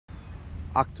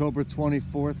October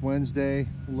 24th, Wednesday,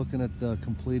 looking at the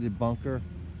completed bunker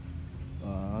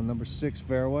on number 6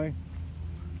 fairway.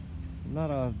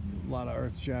 Not a lot of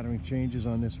earth-shattering changes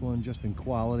on this one, just in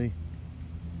quality.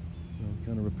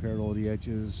 Kind of repaired all the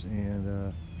edges, and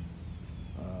the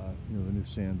new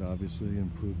sand obviously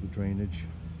improved the drainage.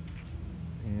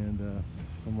 And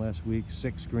from last week,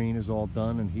 6 green is all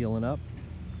done and healing up.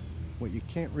 What you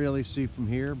can't really see from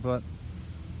here, but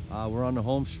we're on the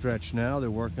home stretch now. They're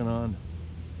working on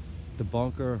the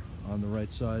bunker on the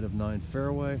right side of 9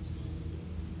 fairway.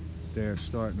 They're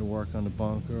starting to work on the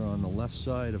bunker on the left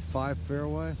side of 5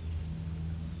 fairway.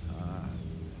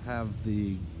 Have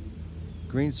the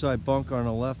green side bunker on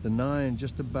the left of 9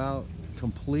 just about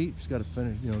complete. Just got to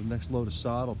finish, next load of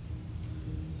sod will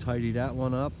tidy that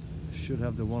one up. Should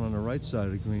have the one on the right side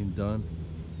of the green done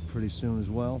pretty soon as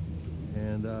well.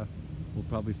 And we'll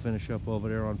probably finish up over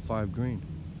there on 5 green.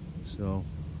 So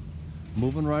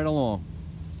moving right along.